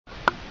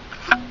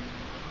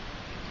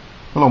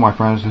Hello my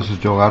friends, this is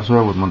Joe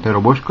Garza with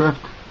Montero Bushcraft.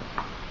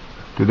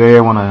 Today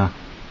I want to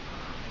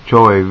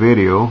show a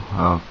video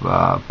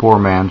of poor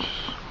man's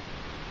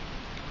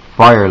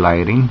fire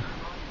lighting.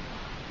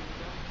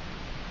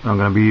 I'm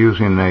going to be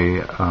using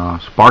a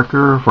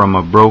sparker from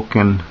a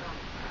broken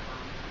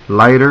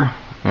lighter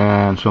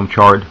and some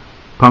charred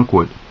punk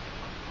wood.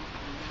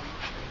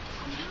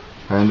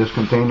 In this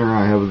container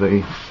I have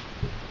the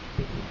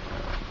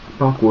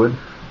punk wood.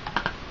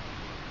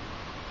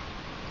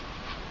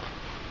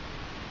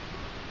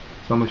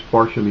 Some is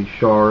partially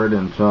charred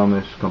and some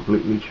is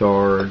completely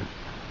charred.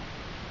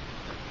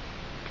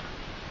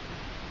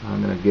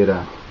 I'm going to get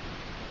a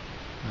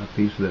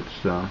piece that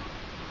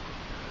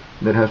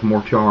has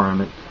more char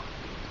on it.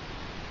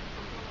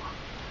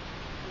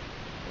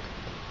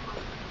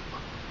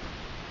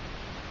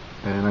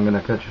 And I'm going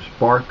to catch a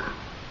spark.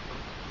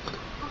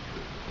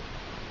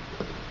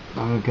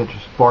 I'm going to catch a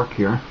spark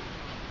here.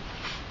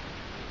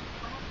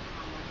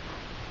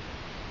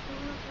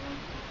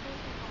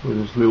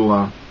 With this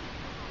little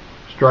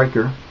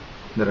striker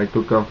that I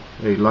took off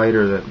a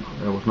lighter that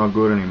was not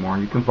good anymore.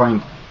 You can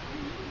find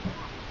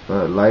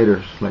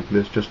lighters like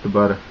this just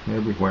about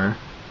everywhere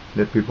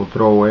that people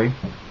throw away.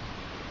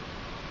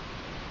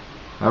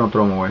 I don't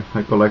throw them away.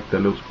 I collect the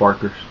little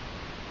sparkers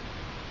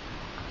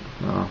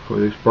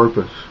for this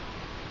purpose.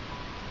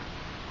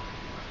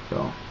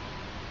 So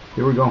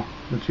here we go.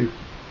 Let's see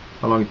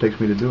how long it takes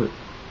me to do it.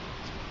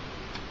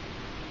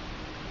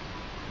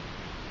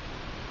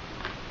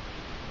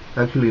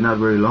 Actually not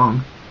very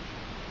long.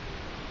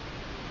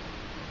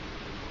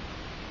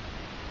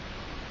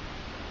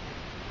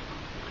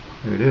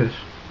 There it is.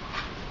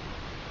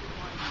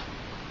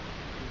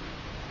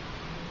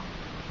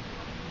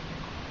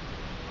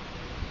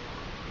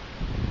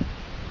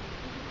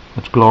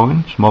 It's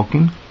glowing,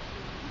 smoking.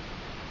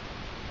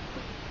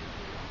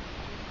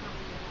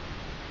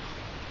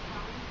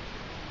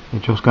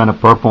 It's just kind of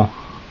purple.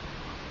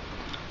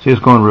 See, it's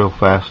going real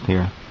fast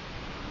here.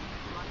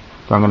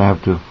 So I'm gonna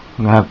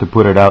have to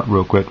put it out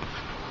real quick.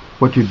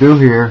 What you do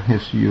here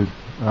is you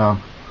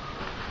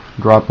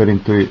drop it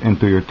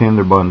into your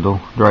tinder bundle,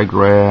 dry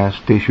grass,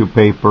 tissue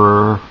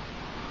paper,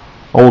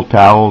 old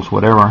towels,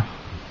 whatever,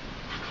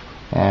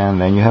 and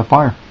then you have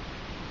fire.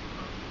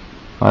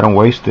 I don't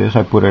waste this.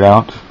 I put it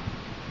out,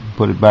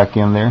 put it back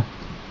in there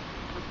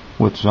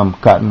with some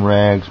cotton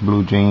rags,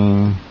 blue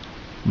jean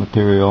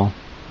material,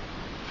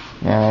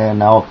 and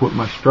now I'll put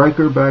my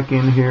striker back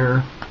in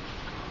here,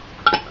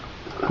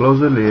 close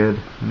the lid,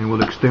 and it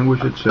will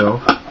extinguish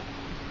itself.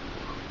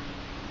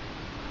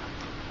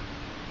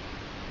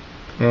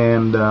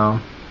 And I'll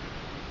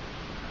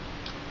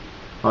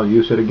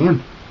use it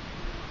again.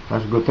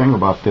 That's a good thing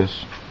about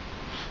this.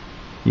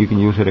 You can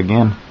use it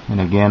again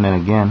and again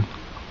and again.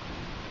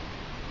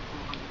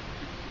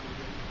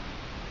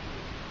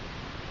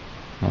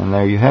 And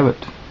there you have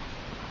it.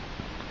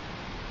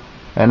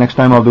 And next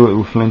time I'll do it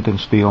with flint and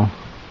steel.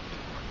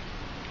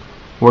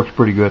 Works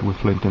pretty good with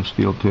flint and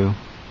steel too.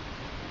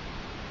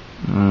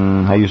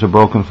 I use a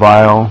broken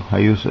file. I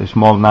use a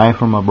small knife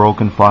from a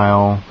broken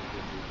file.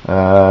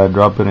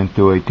 Drop it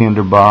into a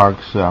tinder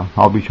box.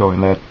 I'll be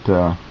showing that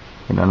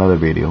in another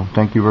video.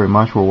 Thank you very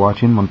much for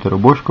watching Montero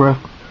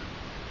Bushcraft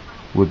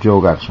with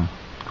Joe Garza.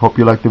 Hope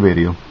you liked the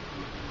video.